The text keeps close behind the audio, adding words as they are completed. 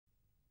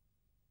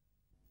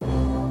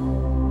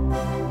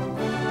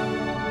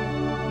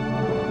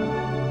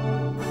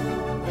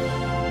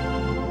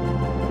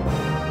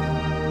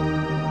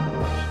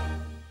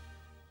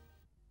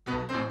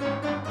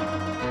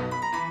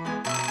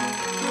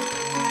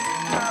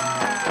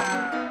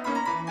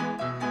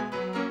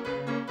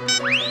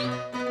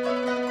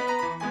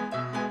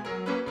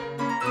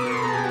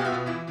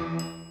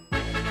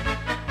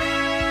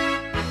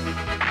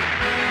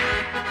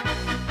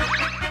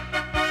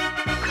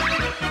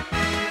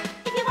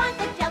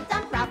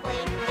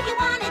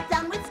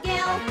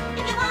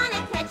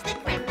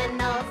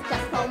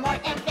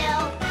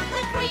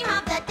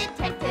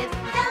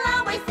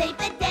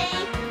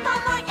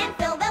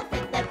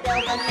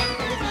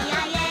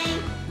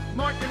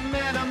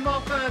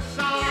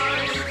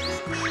metamorphosize.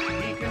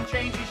 He can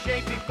change his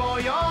shape before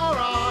your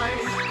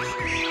eyes.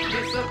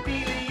 Miss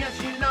Ophelia,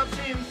 she loves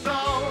him so,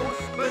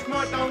 but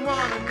Mort don't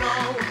wanna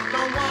know,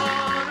 don't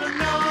wanna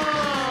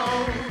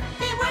know.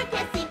 They work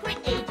as secret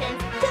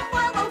agents to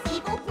foil those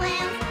evil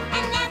plans.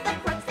 And as the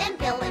crooks and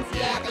villains,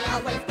 yeah, they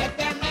always get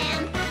their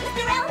man.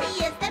 Mr. L,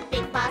 he is the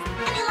big boss,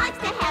 and he likes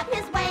to have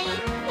his way.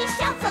 He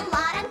shouts a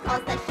lot and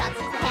calls the shots.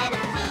 He's the head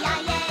of the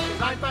CIA.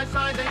 Side by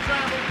side they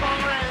travel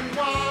far and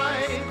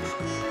wide,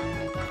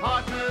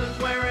 partners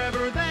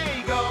wherever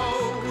they go.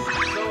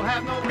 So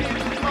have no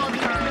hidden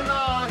monsters in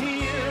our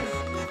ears,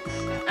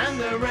 and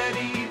they're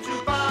ready to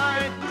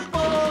fight the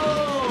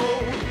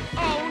foe.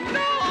 Oh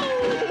no!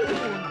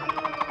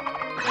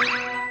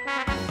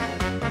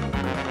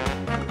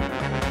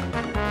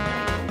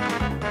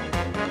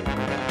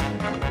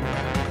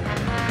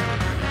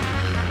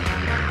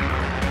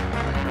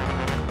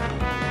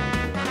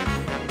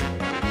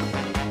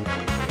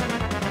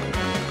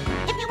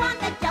 If you want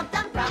the job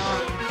done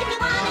properly, if you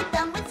want it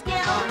done with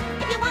skill,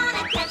 if you want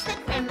to catch the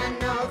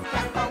criminals,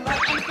 just call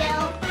Mort and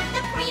Phil.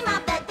 The cream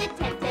of the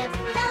detectives,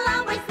 they'll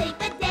always save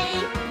the day.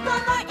 Call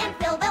Mort and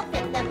Phil, they'll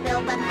fit the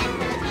bill. The men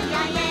from the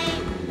CIA,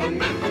 the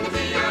men from the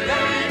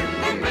CIA,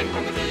 the men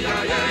from the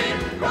CIA.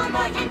 Call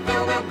Mort and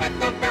Phil, they'll fit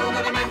the bill.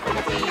 The men from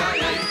the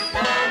CIA,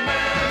 the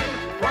men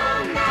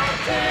from the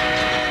CIA.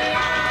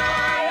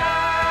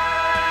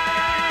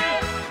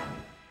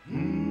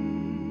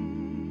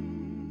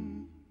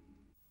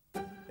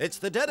 It's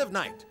the dead of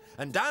night,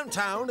 and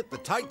downtown at the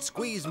tight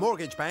squeeze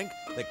mortgage bank,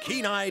 the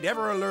keen-eyed,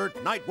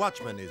 ever-alert night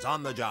watchman is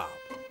on the job.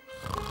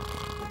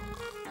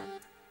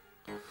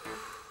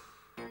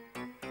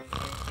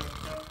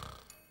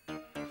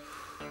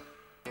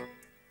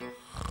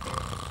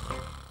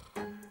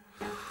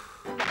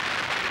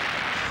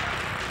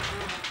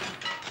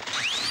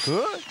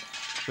 Huh?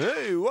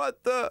 Hey,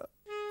 what the?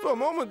 For a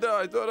moment there,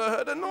 I thought I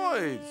heard a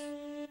noise.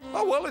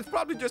 Oh, well, it's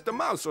probably just a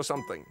mouse or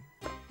something.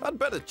 I'd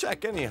better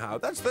check anyhow.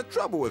 That's the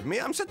trouble with me.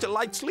 I'm such a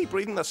light sleeper,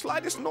 even the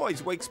slightest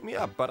noise wakes me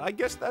up. But I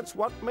guess that's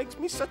what makes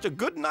me such a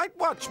good night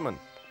watchman.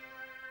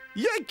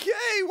 Yay,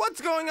 what's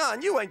going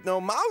on? You ain't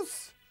no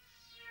mouse.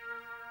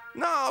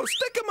 No,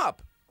 stick 'em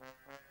up.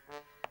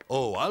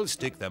 Oh, I'll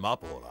stick them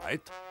up, all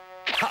right.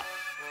 Ha!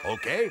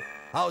 Okay,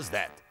 how's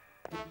that?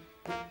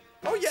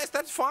 Oh, yes,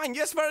 that's fine.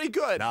 Yes, very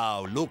good.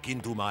 Now look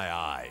into my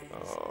eyes.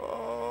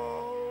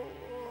 Oh.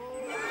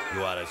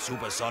 You are a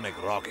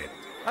supersonic rocket.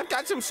 I've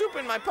got some soup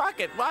in my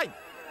pocket, right?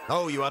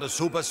 Oh, you are a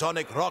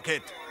supersonic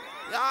rocket.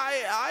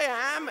 I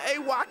am a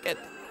rocket.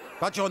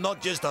 But you're not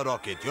just a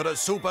rocket, you're a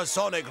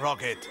supersonic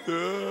rocket.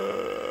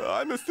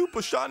 I'm a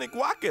supersonic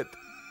rocket.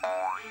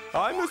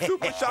 I'm a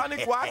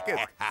supersonic rocket.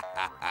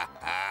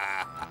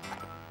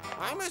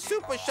 I'm a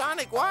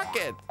supersonic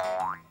rocket.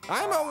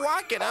 I'm a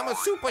rocket. I'm a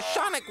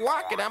supersonic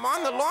rocket. I'm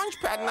on the launch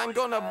pad and I'm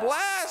gonna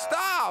blast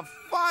off.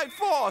 5,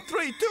 4,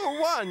 3, 2,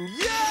 1.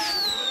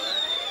 Yeah!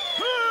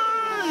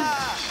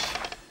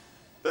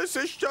 This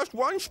is just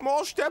one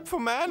small step for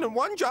man and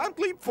one giant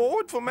leap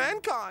forward for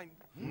mankind.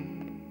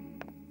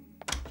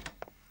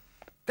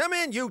 Come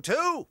in, you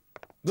two.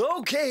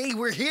 Okay,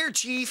 we're here,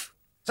 Chief.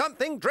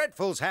 Something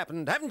dreadful's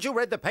happened. Haven't you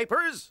read the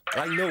papers?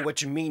 I know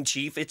what you mean,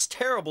 Chief. It's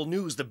terrible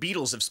news the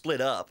Beatles have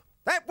split up.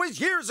 That was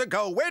years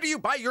ago. Where do you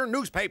buy your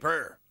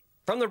newspaper?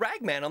 From the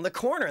ragman on the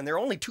corner, and they're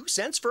only 2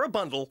 cents for a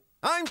bundle.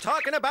 I'm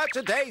talking about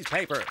today's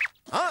paper.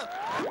 Huh?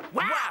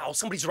 Wow,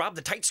 somebody's robbed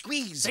the tight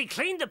squeeze. They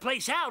cleaned the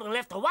place out and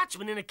left the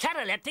watchman in a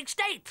cataleptic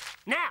state.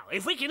 Now,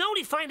 if we can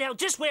only find out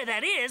just where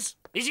that is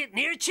it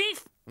near,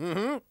 Chief?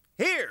 Mm-hmm.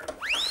 Here.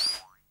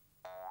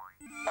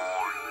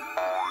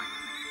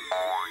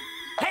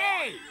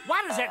 Hey,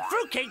 what does that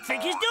fruitcake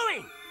think he's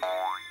doing?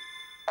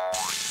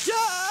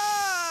 Yeah!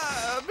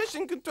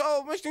 Mission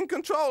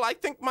control. I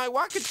think my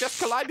rocket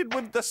just collided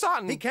with the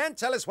sun. He can't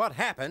tell us what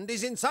happened.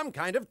 He's in some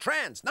kind of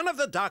trance. None of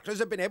the doctors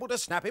have been able to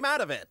snap him out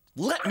of it.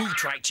 Let me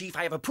try, Chief.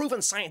 I have a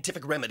proven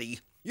scientific remedy.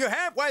 You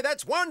have? Why,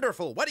 that's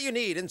wonderful. What do you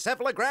need?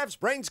 Encephalographs,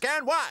 brain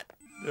scan, what?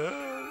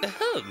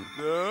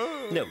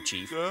 No,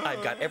 Chief.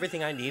 I've got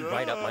everything I need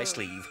right up my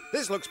sleeve.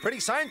 This looks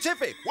pretty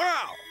scientific.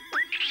 Wow!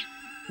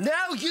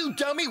 Now, you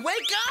dummy,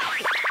 wake up!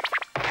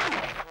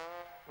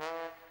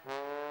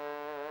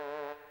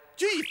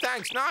 Gee,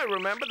 thanks. Now I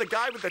remember the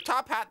guy with the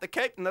top hat, the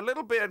cape, and the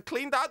little beard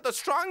cleaned out the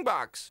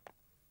strongbox.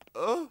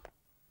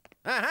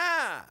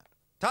 Aha!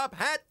 Top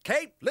hat,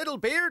 cape, little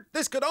beard.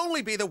 This could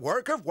only be the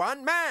work of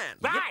one man.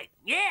 Right,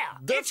 yeah.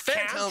 The It's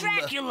Count Phantom.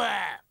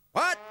 Dracula.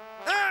 What?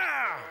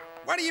 Ah!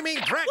 What do you mean,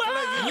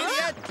 Dracula, you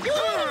idiot?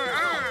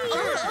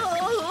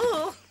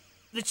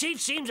 The Chief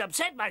seems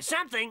upset by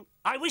something.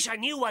 I wish I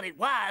knew what it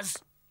was.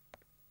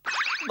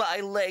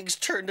 My legs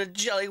turn to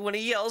jelly when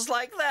he yells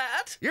like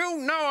that. You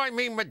know I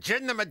mean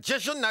Maggin the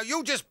Magician. Now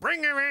you just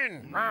bring him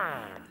in.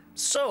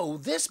 So,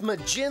 this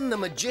Maggin the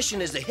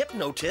Magician is a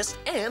hypnotist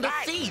and a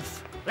Right.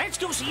 thief. Let's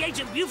go see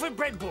Agent Buford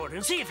Breadboard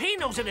and see if he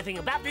knows anything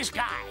about this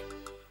guy.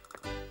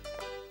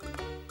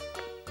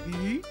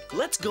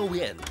 Let's go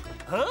in.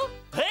 Huh?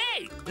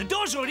 Hey, the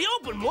door's already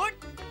open, Mort.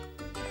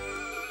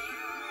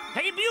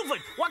 Hey,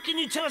 Buford, what can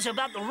you tell us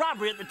about the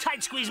robbery at the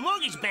Tight Squeeze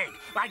Mortgage Bank?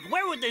 Like,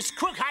 where would this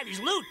crook hide his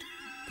loot?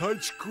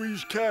 Tight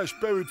squeeze cash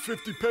buried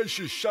 50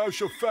 paces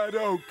south of Fat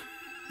Oak.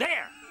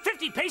 There,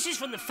 50 paces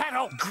from the Fat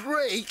Oak.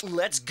 Great,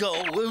 let's go.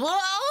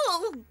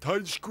 Whoa!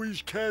 Tight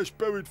squeeze cash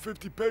buried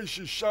 50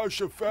 paces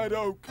south of Fat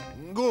Oak.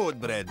 Good,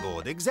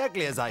 Breadboard.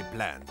 Exactly as I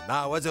planned.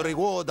 Now, as a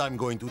reward, I'm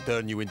going to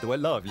turn you into a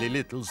lovely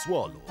little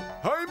swallow.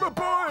 I'm a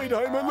bird.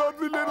 I'm a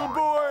lovely little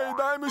boy.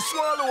 I'm a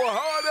swallow, a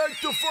hard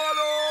act to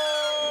follow.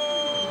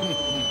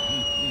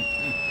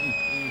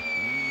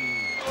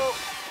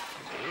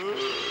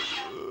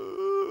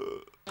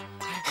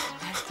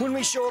 When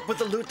we show up with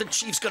the loot, the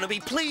chief's gonna be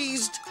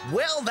pleased.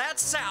 Well,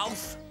 that's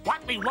south.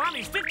 What we want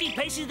is 50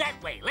 paces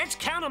that way. Let's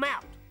count them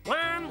out.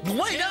 1,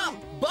 Wait 2, up!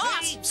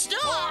 Boss, 3,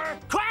 stop! 4.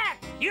 Quiet!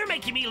 You're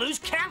making me lose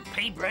count,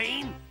 pea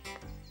brain.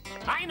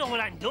 I know what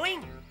I'm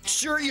doing.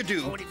 Sure you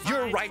do. 45,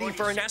 You're riding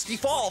for a 46, nasty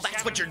fall.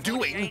 That's what you're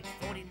doing. 48,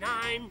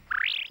 49.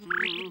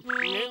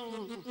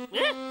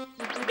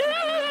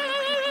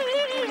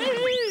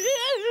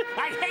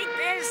 I hate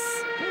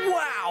this.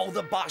 Wow,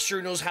 the boss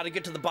sure knows how to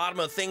get to the bottom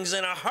of things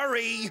in a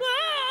hurry.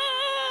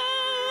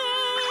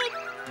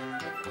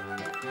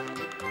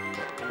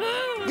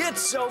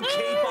 It's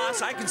okay,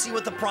 boss. I can see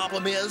what the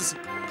problem is.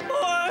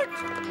 Mort,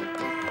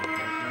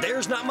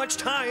 There's not much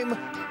time.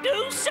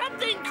 do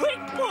something quick,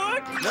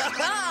 Mort.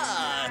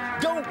 Ha-ha!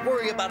 Don't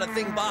worry about a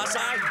thing, boss.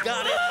 I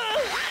got it.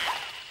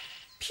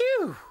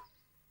 Phew.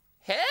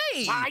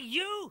 Hey! Why,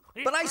 you?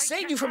 But I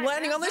saved you from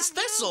landing on this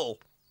thistle.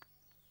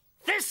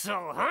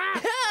 Thistle, huh?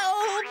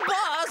 Help,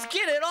 boss!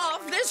 Get it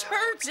off! This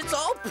hurts! It's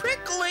all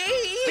prickly!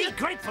 Be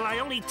grateful I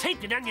only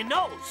taped it on your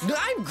nose.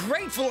 I'm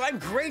grateful!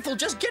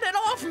 Just get it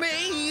off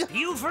me!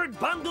 Buford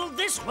bungled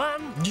this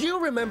one. Do you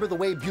remember the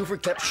way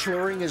Buford kept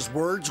slurring his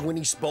words when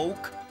he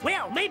spoke?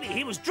 Well, maybe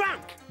he was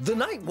drunk. The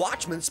night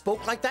watchman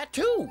spoke like that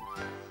too.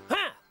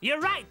 Huh, you're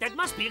right. That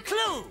must be a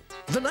clue.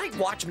 The night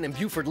watchman and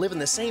Buford live in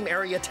the same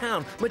area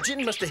town.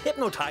 Maggin must have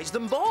hypnotized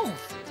them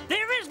both.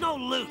 There is no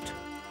loot.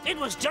 It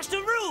was just a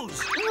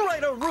ruse.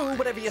 Right-a-roo,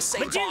 whatever you say,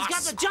 Magin's got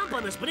boss. the jump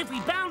on us, but if we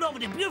bound over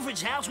to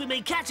Buford's house, we may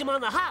catch him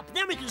on the hop.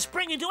 Then we can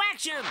spring into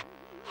action.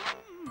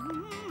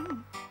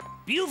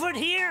 Buford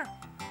here?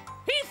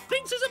 He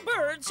thinks he's a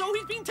bird, so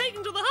he's been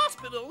taken to the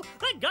hospital.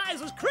 That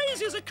guy's as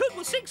crazy as a coot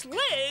with 6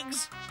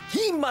 legs.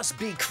 He must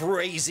be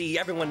crazy.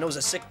 Everyone knows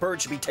a sick bird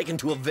should be taken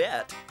to a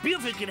vet.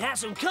 Buford could have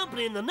some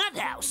company in the nut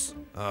house.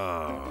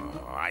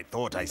 Oh, I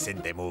thought I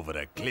sent them over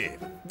a cliff.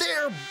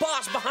 There,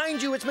 boss,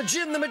 behind you. It's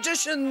Maggin the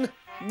magician.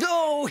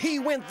 No, he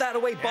went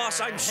that way, boss.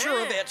 I'm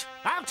sure of it.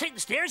 I'll take the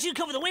stairs, you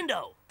cover the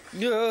window.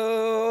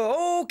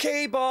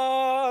 Okay,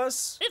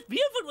 boss. If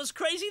Buford was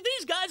crazy,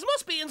 these guys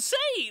must be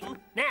insane.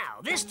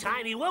 Now, this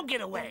time he won't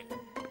get away.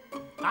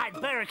 I'd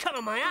better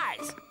cover my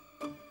eyes.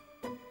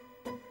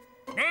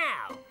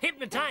 Now,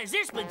 hypnotize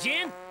this,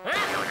 Maggin.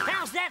 Huh?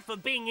 How's that for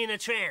being in a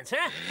trance,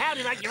 huh? How'd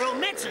you like your own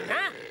medicine,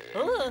 huh?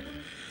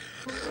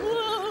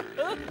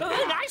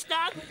 Nice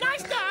dog,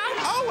 nice dog.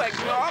 Oh,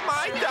 ignore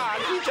my dog.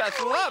 He just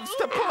loves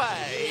to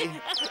play.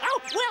 Oh,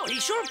 well,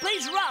 he sure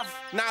plays rough.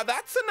 Now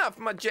that's enough,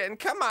 Maggin.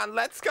 Come on,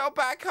 let's go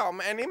back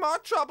home. Any more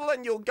trouble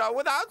and you'll go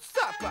without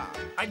supper.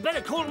 I'd better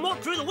call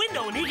Mort through the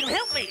window and he can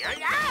help me.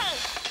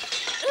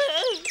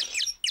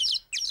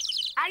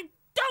 I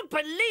don't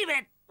believe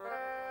it.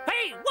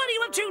 Hey, what are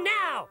you up to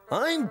now?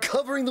 I'm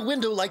covering the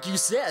window like you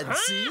said, Huh?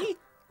 see?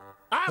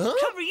 I'll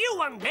cover you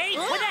one day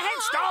with a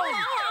headstone.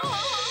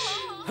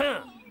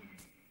 Huh.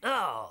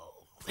 Oh,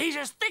 he's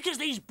as thick as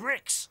these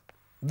bricks.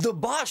 The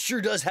boss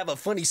sure does have a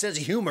funny sense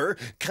of humor.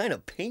 Kind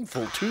of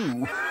painful,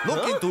 too.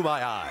 Look into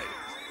my eyes.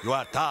 You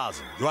are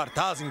Tarzan. You are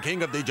Tarzan,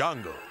 king of the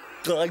jungle.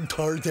 I'm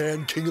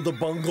Tarzan, king of the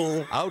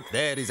bungle. Out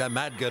there is a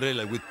mad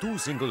gorilla with 2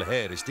 single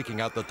hairs sticking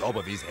out the top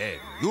of his head.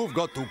 You've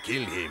got to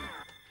kill him.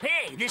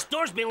 Hey, this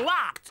door's been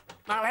locked.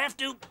 I'll have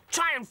to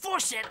try and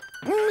force it.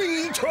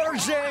 Me,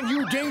 Tarzan,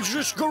 you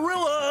dangerous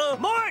gorilla!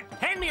 Mort,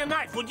 hand me a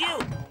knife, would you?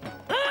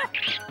 Huh?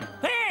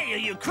 Hey, are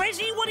you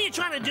crazy? What are you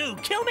trying to do?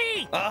 Kill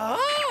me?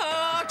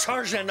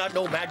 Tarzan not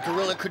no mad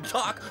gorilla could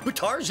talk, but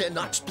Tarzan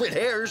not split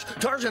hairs.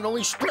 Tarzan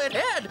only split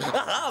head.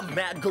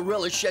 Mad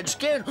gorilla shed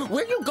skin.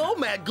 Where you go,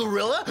 mad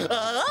gorilla?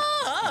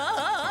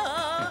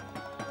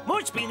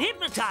 Mort's been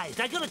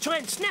hypnotized. I gotta try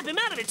and snap him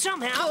out of it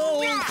somehow.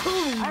 Oh,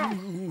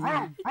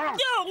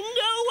 No,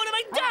 what have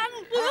I done?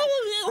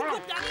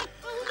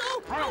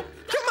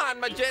 Come on,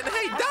 Maggin.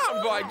 Hey,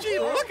 down, boy. Gee,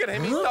 look at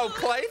him. He's so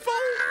playful.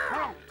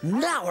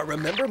 now I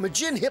remember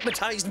Maggin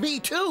hypnotized me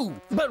too.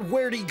 But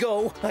where'd he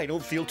go? I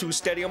don't feel too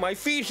steady on my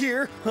feet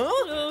here. Huh?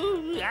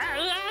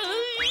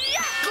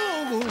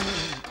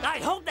 I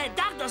hope that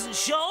dog doesn't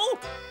show.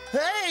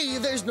 Hey,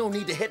 there's no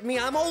need to hit me.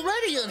 I'm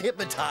already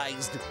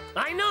unhypnotized.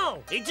 I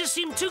know. It just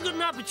seemed too good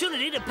an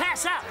opportunity to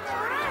pass up.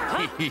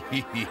 Huh?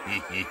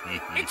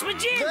 It's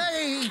Maggin.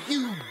 Hey,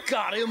 you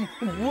got him.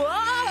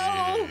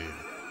 Whoa!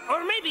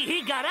 Or maybe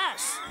he got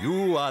us.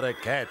 You are a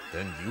cat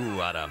and you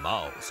are a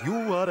mouse.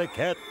 You are a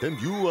cat and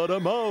you are a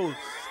mouse.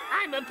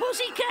 I'm a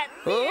pussycat.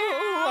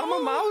 Oh, I'm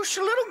a mouse,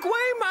 a little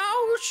gray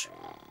mouse.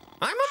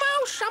 I'm a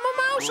mouse,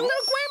 a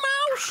little gray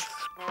mouse.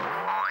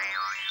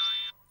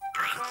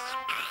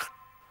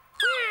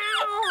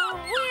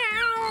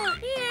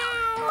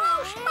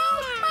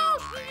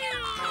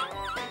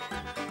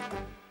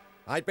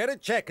 I'd better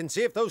check and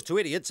see if those two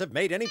idiots have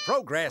made any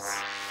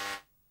progress.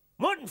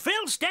 Mort and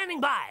Phil standing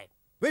by.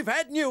 We've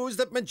had news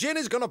that Maggin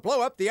is going to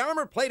blow up the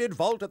armor-plated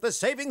vault at the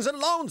Savings and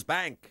Loans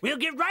Bank. We'll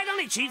get right on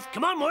it, Chief.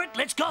 Come on, Mort,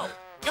 let's go.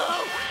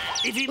 Oh,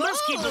 if he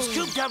must keep us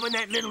cooped up in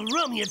that little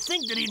room, you'd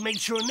think that he'd make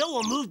sure no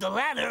one moved the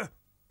ladder.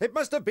 It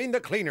must have been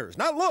the cleaners.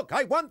 Now look,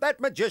 I want that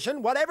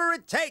magician, whatever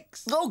it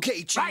takes.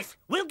 Okay, Chief. Right,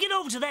 we'll get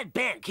over to that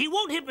bank. He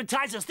won't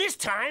hypnotize us this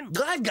time.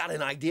 I've got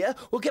an idea.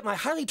 We'll get my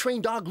highly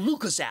trained dog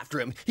Lucas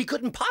after him. He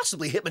couldn't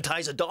possibly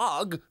hypnotize a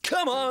dog.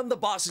 Come on, the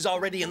boss is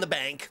already in the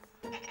bank.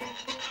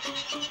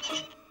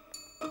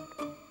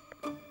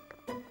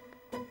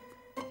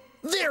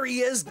 There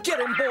he is! Get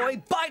him,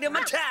 boy! Bite him!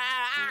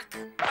 Attack!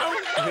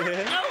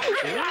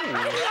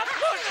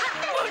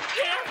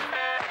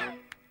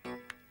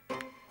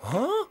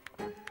 Huh?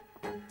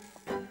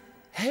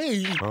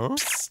 Hey!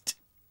 Psst!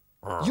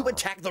 You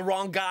attacked the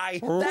wrong guy.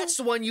 That's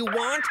the one you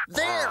want.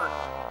 There!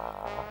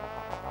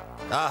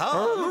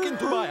 Aha! Look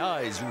into my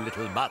eyes, you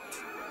little mutt.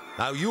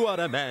 Now you are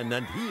a man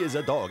and he is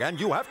a dog, and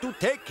you have to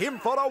take him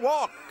for a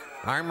walk.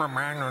 I'm a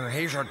man and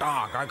he's a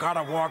dog. I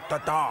gotta walk the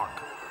dog.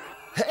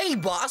 Hey,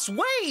 boss,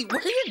 wait! Where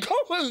are you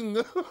going?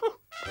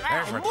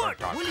 There's a Mort, good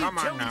dog. will you Come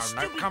tell on me now.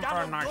 stupid Come for a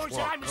double nice doors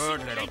walk. I'm Good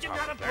seeing little agent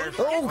pup. on a There's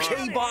boat?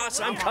 Okay, boss,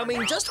 I'm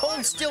coming. Just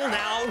hold still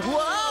now.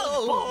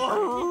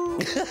 Whoa!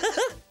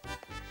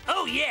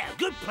 Oh, yeah,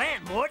 good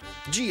plan, Mort.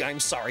 Gee, I'm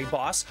sorry,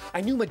 boss.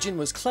 I knew Maggin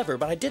was clever,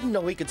 but I didn't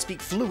know he could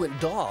speak fluent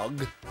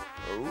dog.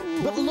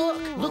 But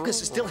look,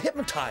 Lucas is still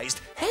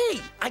hypnotized.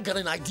 Hey, I got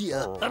an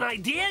idea. An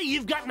idea?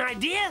 You've got an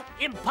idea?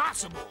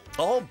 Impossible.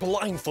 I'll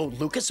blindfold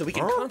Lucas so he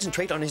can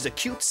concentrate on his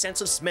acute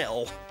sense of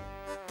smell.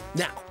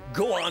 Now,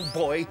 go on,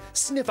 boy.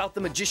 Sniff out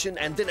the magician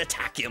and then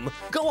attack him.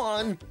 Go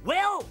on.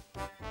 Well,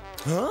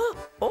 Huh?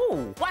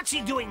 Oh. what's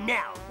he doing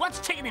now? What's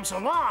taking him so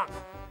long?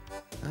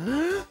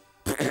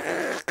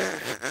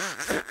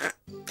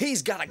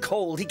 He's got a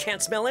cold. He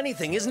can't smell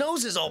anything. His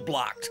nose is all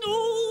blocked.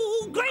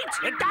 Ooh, great!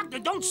 A doctor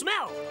don't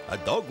smell. A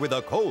dog with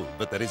a cold,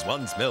 but there is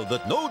one smell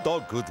that no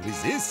dog could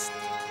resist.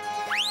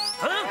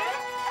 Huh?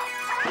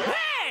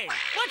 Hey!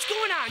 What's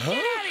going on?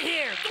 Get out of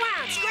here! Come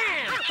on,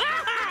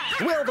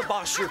 scram! Well, the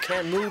boss sure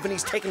can move, and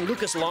he's taking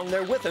Lucas along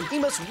there with him. He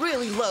must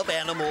really love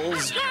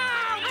animals.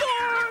 Oh,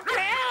 Mort,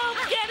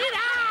 help! Get it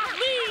off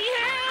me!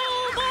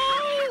 Help!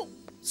 Oh!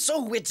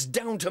 So it's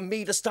down to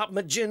me to stop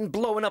Maggin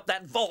blowing up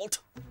that vault.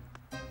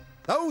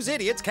 Those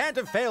idiots can't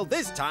have failed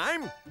this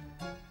time.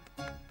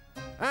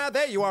 Ah,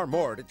 there you are,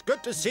 Mort. It's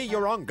good to see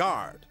you're on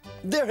guard.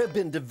 There have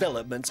been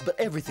developments, but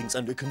everything's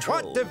under control.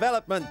 What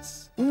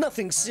developments?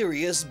 Nothing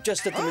serious,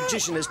 just that the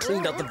magician has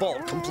cleaned out the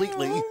vault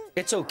completely.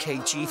 It's okay,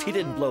 Chief. He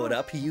didn't blow it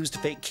up. He used a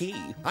fake key.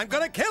 I'm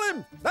gonna kill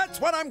him.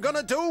 That's what I'm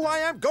gonna do. I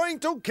am going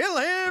to kill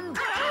him.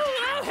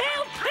 Oh,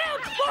 help!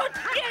 Help! Mort,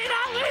 get it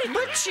out of me!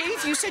 But,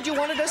 Chief, you said you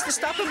wanted us to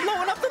stop him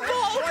blowing up the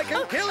vault. So I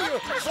can kill you.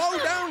 Slow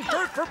down,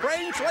 dirt for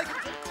brains, so I can...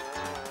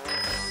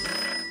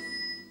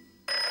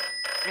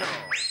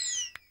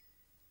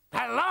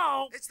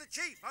 Hello? It's the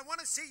chief. I want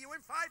to see you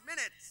in 5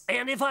 minutes.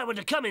 And if I were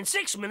to come in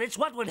 6 minutes,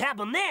 what would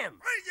happen then?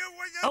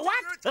 A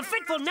what? A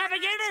fitful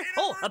navigator?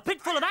 Oh, a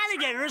pit full of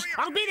alligators?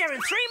 I'll be there in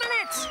 3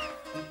 minutes.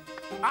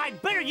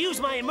 I'd better use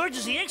my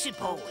emergency exit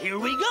pole. Here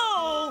we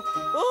go.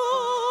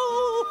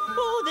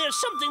 Oh, there's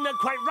something not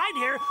quite right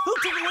here. Who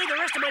took away the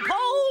rest of my pole?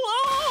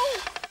 Oh!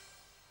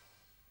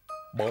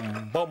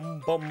 Bum,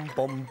 bum, bum,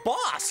 bum.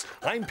 Boss,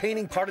 I'm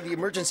painting part of the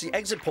emergency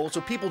exit pole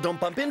so people don't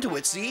bump into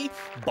it, see?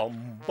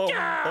 Bum, bum,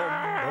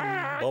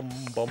 bum, bum,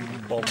 bum,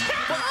 bum, bum.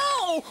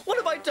 Oh, what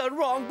have I done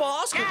wrong,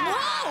 boss?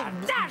 Whoa!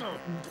 That'll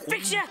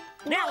fix ya.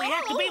 Now we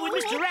have to be with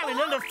Mr. Allen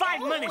under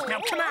 5 minutes. Now,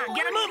 come on,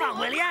 get a move on,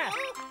 will ya?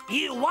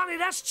 You wanted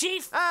us,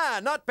 Chief? Ah,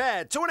 not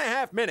bad.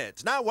 2.5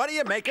 minutes. Now, what do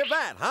you make of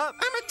that, huh?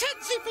 I'm a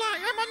tsetse fly.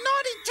 I'm a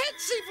naughty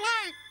tsetse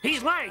fly.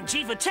 He's lying,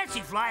 Chief. A tsetse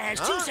fly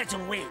has 2 sets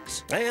of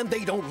wings. And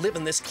they don't live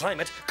in this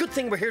climate. Good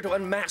thing we're here to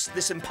unmask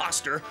this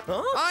imposter.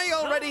 Huh? I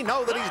already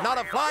know that he's not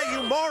a fly,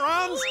 you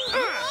morons.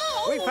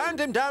 We found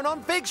him down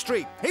on Big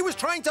Street. He was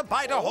trying to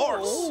bite a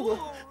horse.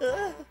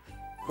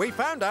 We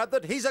found out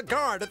that he's a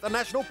guard at the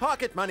National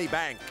Pocket Money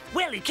Bank.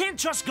 Well, you can't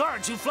trust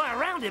guards who fly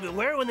around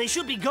everywhere when they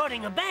should be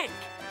guarding a bank.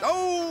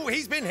 Oh,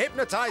 he's been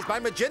hypnotized by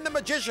Maggin the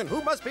Magician,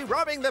 who must be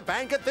robbing the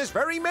bank at this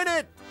very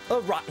minute.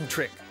 A rotten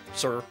trick,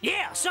 sir.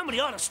 Yeah, somebody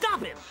ought to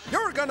stop him.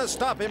 You're gonna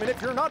stop him, and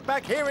if you're not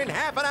back here in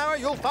half an hour,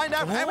 you'll find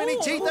out how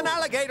many teeth an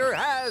alligator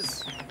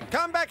has.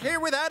 Come back here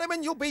with Adam,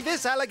 and you'll be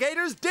this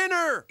alligator's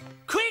dinner.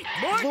 Quick,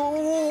 Mort!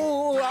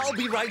 Oh, I'll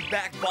be right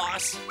back,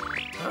 boss.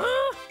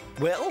 Huh?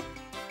 Well,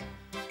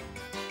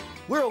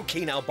 we're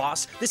okay now,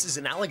 boss. This is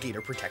an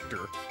alligator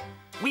protector.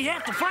 We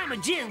have to find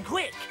Maggin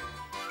quick.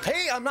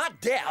 Hey, I'm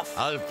not deaf.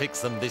 I'll fix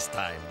them this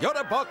time. You're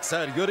a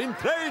boxer. You're in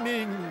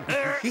training.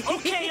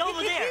 Okay,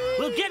 over there.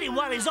 We'll get him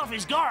while he's off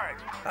his guard.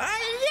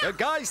 The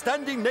guy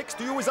standing next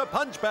to you is a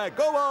punch bag.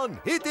 Go on,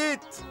 hit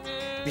it.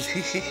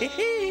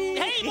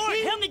 Hey, Mort,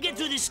 help me get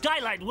through this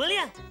skylight, will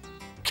ya?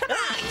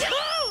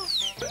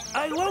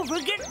 I won't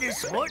forget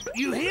this, Mort.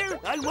 You hear?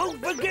 I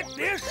won't forget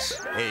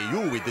this. Hey,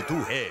 you with the 2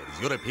 heads.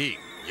 You're a pig.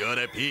 You're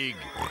a pig.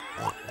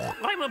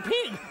 I'm a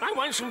pig. I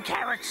want some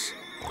carrots.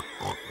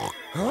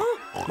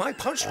 Huh? My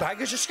punch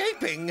bag is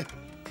escaping.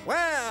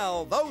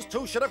 Well, those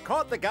 2 should have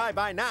caught the guy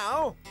by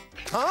now.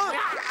 Huh?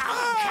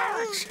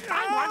 Carrots.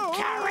 I want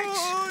carrots.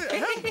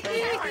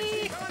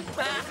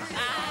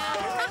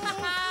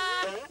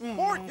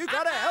 Mort, you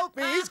gotta help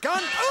me. He's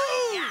gone.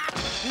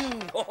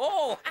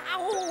 Oh!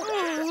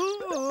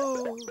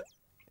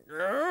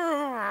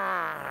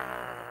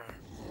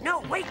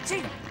 No, wait,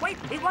 Chief. Wait,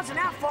 it wasn't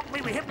our fault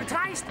we were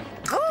hypnotized.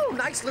 Oh,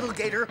 nice little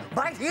gator.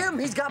 Bite him.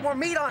 He's got more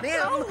meat on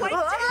him. Oh, wait,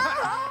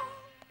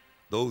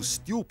 Those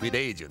stupid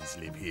agents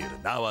live here.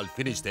 Now I'll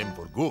finish them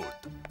for good.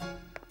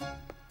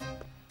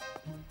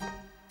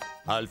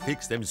 I'll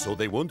fix them so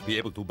they won't be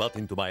able to butt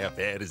into my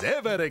affairs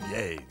ever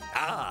again.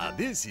 Ah,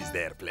 this is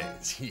their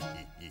place.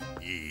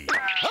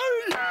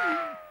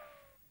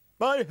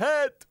 My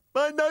hat!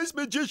 My nice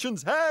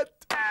magician's hat!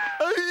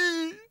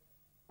 Ay!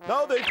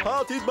 Now they've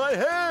parted my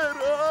hair!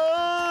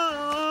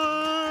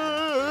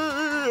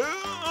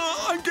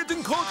 I'm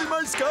getting caught in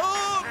my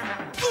scarf!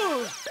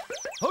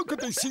 How could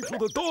they see through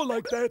the door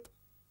like that?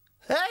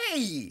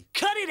 Hey!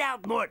 Cut it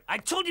out, Mort. I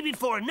told you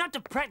before not to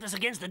practice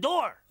against the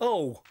door.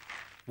 Oh,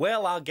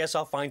 well, I guess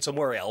I'll find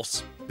somewhere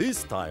else.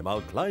 This time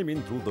I'll climb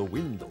in through the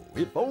window.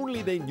 If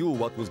only they knew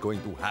what was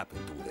going to happen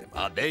to them.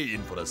 Are they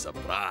in for a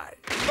surprise?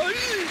 Ay!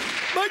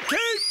 My cake!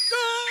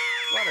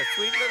 What a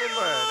sweet little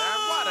bird,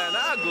 and what an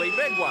ugly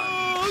big one.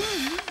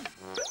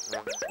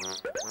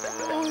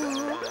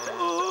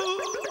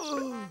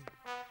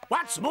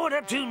 What's Mort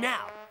up to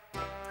now?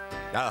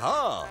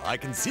 Aha! I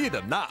can see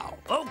them now.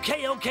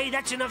 Okay,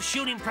 that's enough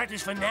shooting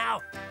practice for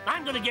now.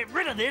 I'm gonna get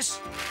rid of this.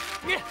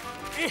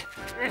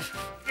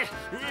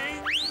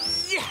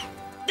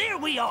 There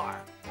we are.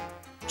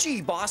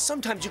 Gee, boss,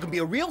 sometimes you can be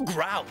a real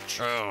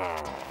grouch. Oh,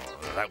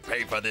 they'll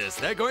pay for this.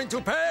 They're going to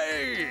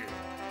pay!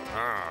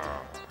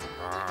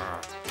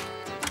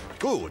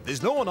 Good,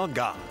 there's no one on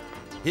guard.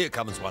 Here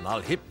comes one.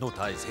 I'll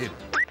hypnotize him.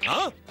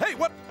 Huh? Hey,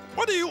 what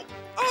are you...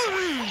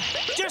 Oh!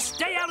 Just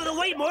stay out of the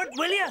way, Mort,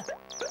 will you?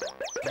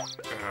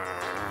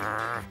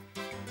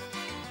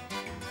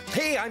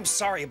 Hey, I'm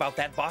sorry about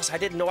that, boss. I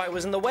didn't know I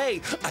was in the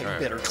way. I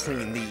better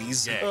clean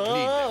these. Yeah,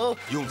 clean them.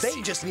 You'll they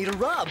see. just need a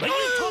rub. Are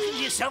you talking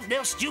to yourself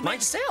now, stupid?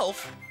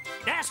 Myself?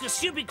 Ask a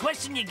stupid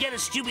question, you get a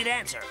stupid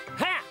answer.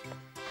 Ha!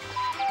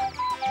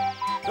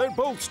 They're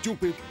both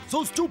stupid.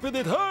 So stupid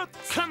it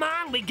hurts. Come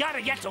on, we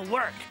gotta get to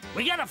work.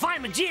 We gotta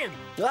find Maggin.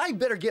 I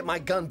better get my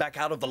gun back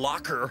out of the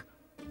locker.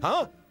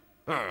 Huh?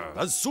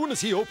 As soon as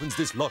he opens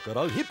this locker,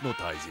 I'll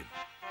hypnotize him.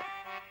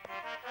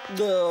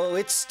 Oh,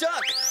 it's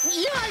stuck.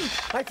 Yay!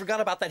 I forgot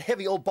about that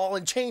heavy old ball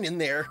and chain in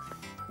there.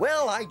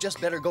 Well, I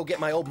just better go get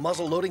my old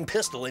muzzle-loading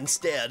pistol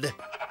instead.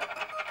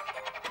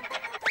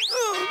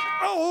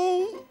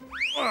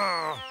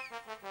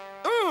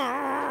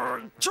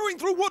 Chewing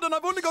through wood and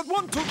I've only got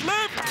 1 tooth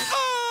left.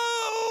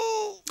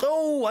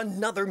 Oh,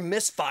 another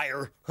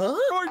misfire. Huh?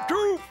 My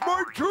tooth!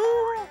 My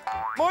tooth!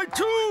 My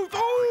tooth!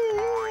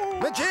 Oh!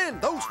 Maggin,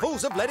 those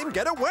fools have let him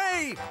get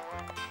away.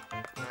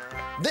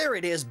 There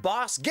it is,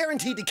 boss.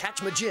 Guaranteed to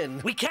catch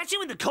Maggin. We catch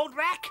him in the coat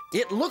rack?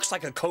 It looks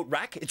like a coat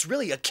rack. It's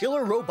really a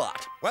killer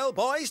robot. Well,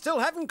 boys, still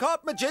haven't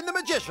caught Maggin the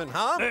magician,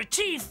 huh?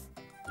 Chief.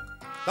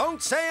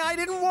 Don't say I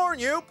didn't warn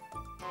you.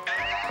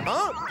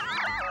 Huh?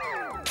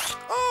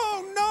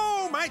 Oh,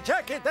 no! My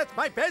jacket! That's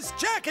my best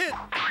jacket!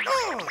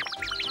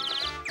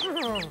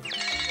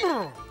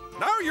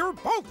 Now you're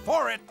both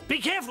for it! Be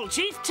careful,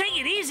 Chief. Take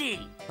it easy.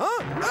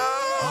 Huh?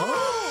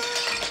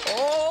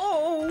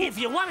 Oh! If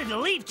you wanted to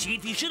leave,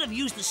 Chief, you should have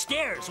used the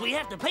stairs. We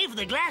have to pay for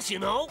the glass, you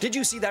know. Did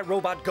you see that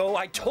robot go?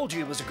 I told you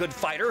he was a good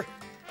fighter.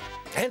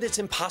 And it's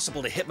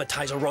impossible to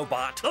hypnotize a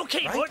robot.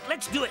 Okay, right? Mort,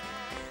 let's do it.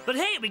 But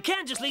hey, we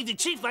can't just leave the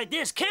Chief like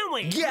this, can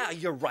we? Yeah,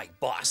 you're right,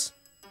 boss.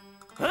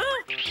 Huh?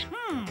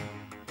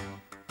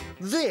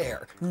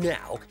 There.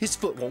 Now, his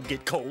foot won't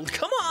get cold.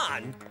 Come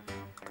on.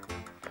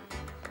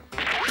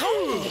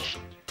 Oh!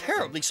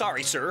 Terribly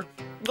sorry, sir.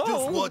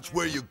 Just watch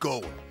where you're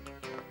going.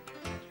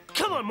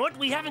 Come on, Mort,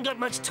 we haven't got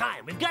much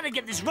time. We've got to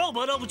get this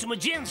robot over to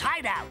Maggin's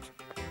hideout.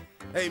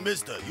 Hey,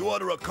 mister, you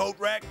order a coat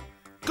rack?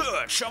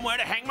 Good, somewhere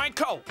to hang my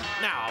coat.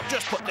 Now, I'll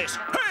just put this.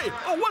 Hey!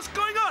 Oh, what's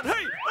going on?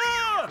 Hey!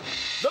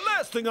 The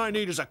last thing I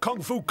need is a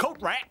kung fu coat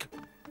rack.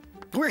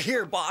 We're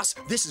here, boss.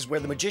 This is where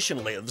the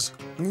magician lives.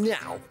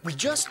 Now, we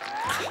just...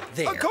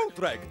 There. A coat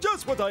rack,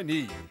 just what I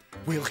need.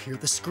 We'll hear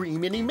the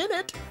scream any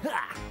minute.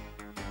 Ha.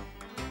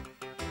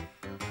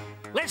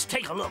 Let's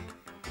take a look.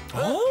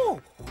 Oh!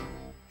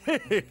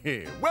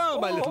 Well,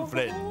 my little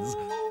friends,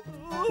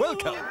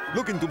 welcome.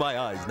 Look into my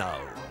eyes now.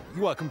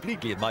 You are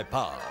completely in my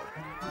power.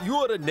 You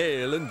are a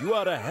nail and you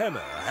are a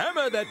hammer.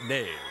 Hammer that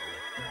nail.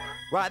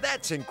 Why,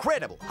 that's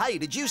incredible. Hey,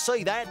 did you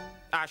see that?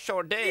 I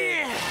sure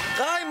did. Yeah.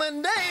 I'm a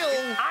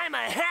nail! I'm a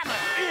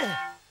hammer.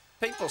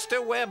 People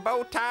still wear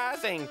bow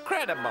ties?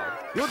 Incredible.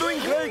 You're doing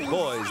great,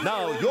 boys.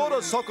 Now, you're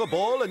a soccer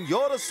ball and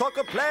you're a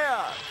soccer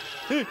player.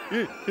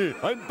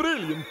 I'm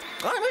brilliant.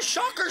 I'm a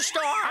shocker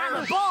star.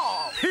 I'm a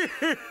ball.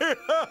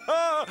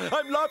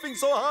 I'm laughing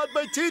so hard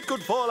my teeth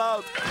could fall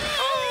out.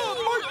 Oh,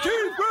 my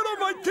teeth! Where are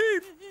my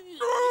teeth?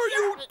 Oh,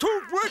 you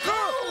tooth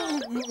wrecker!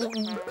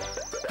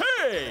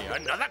 Hey,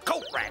 another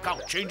coat rack.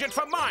 I'll change it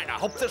for mine. I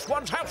hope this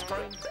one's house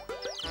trained.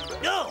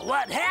 No,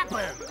 what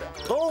happened?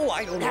 Oh,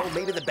 I don't know.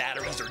 Maybe the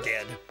batteries are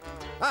dead.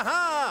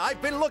 Aha!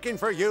 I've been looking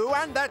for you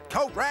and that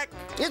coat rack.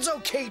 It's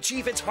okay,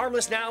 Chief. It's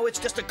harmless now. It's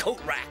just a coat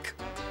rack.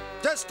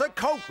 Just a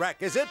coat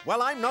rack, is it?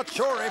 Well, I'm not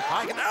sure if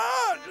I can...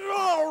 Oh!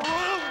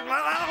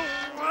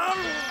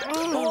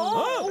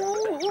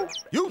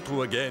 You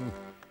two again.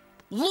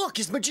 Look,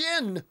 it's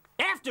Maggin.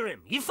 After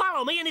him. You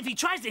follow me, and if he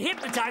tries to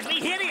hypnotize me,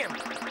 hit him.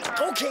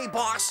 Okay,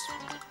 boss.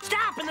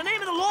 Stop, in the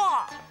name of the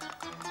law.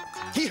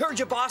 He heard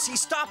you, boss. He's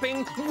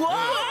stopping.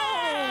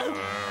 Whoa!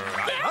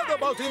 I've had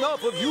about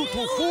enough of you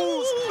two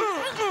fools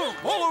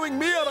following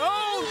me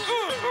around.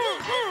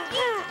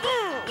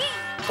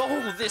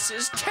 Oh, this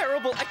is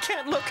terrible. I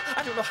can't look.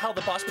 I don't know how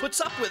the boss puts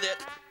up with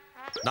it.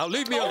 Now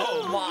leave me Oh,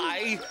 alone.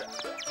 my.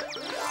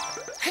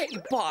 Hey,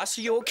 boss,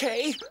 you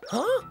okay?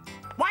 Huh?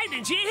 Why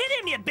didn't you hit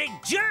him, you big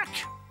jerk?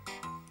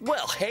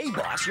 Well, hey,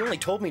 boss, you only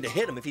told me to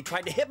hit him if he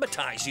tried to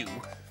hypnotize you.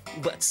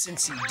 But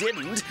since he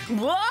didn't...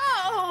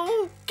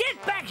 Whoa!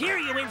 Get back here,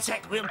 you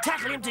insect. We'll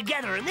tackle him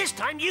together, and this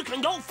time you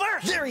can go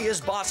first. There he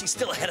is, boss. He's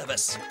still ahead of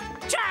us.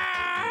 Charge!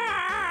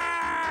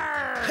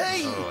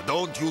 Hey! Oh,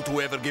 don't you two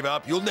ever give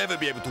up. You'll never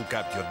be able to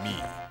capture me.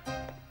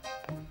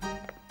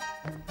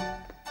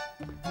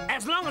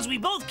 As long as we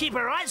both keep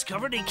our eyes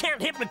covered, he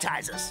can't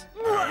hypnotize us.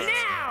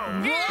 Now!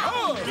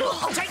 Now!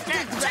 Take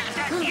that! Take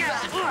that! Yeah!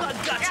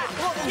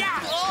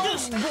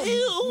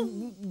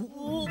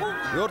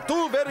 You're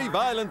two very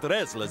violent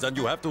wrestlers, and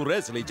you have to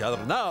wrestle each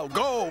other now.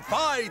 Go!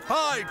 Fight!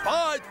 Fight!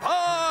 Fight!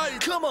 Fight!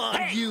 Come on,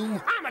 Hey,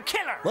 you! I'm a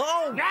killer!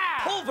 Oh, Yeah!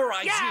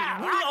 pulverize Yeah!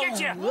 you! I'll get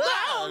you!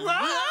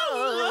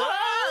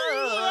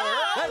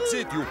 That's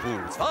it, you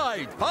fools.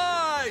 Fight!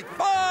 Fight!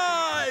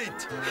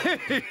 Fight!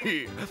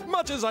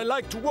 Much as I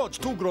like to watch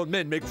two grown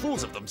men make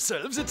fools of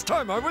themselves, it's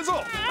time I was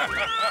off.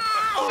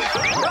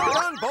 Well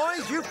done,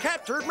 boys. You've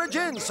captured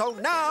Maggin, so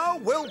now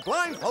we'll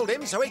blindfold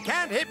him so he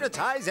can't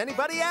hypnotize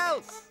anybody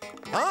else.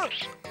 Huh?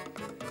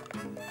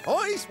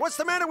 Boys, what's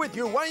the matter with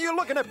you? Why are you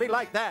looking at me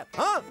like that,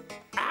 huh?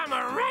 I'm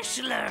a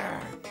wrestler!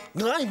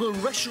 I'm a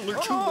wrestler,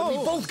 too, and we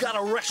both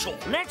gotta wrestle.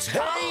 Let's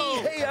go!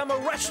 Hey, I'm a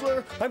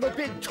wrestler. I'm a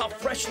big,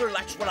 tough wrestler.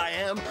 That's what I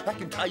am. I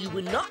can tie you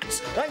in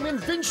knots. I'm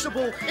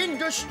invincible,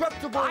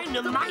 indestructible. I'm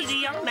the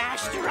mighty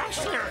unmasked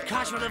wrestler.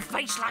 Cause with a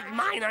face like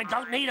mine, I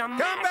don't need a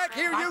mask. Come back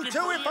here, I you can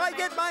two. be If I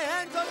get my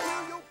hands on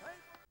you, you...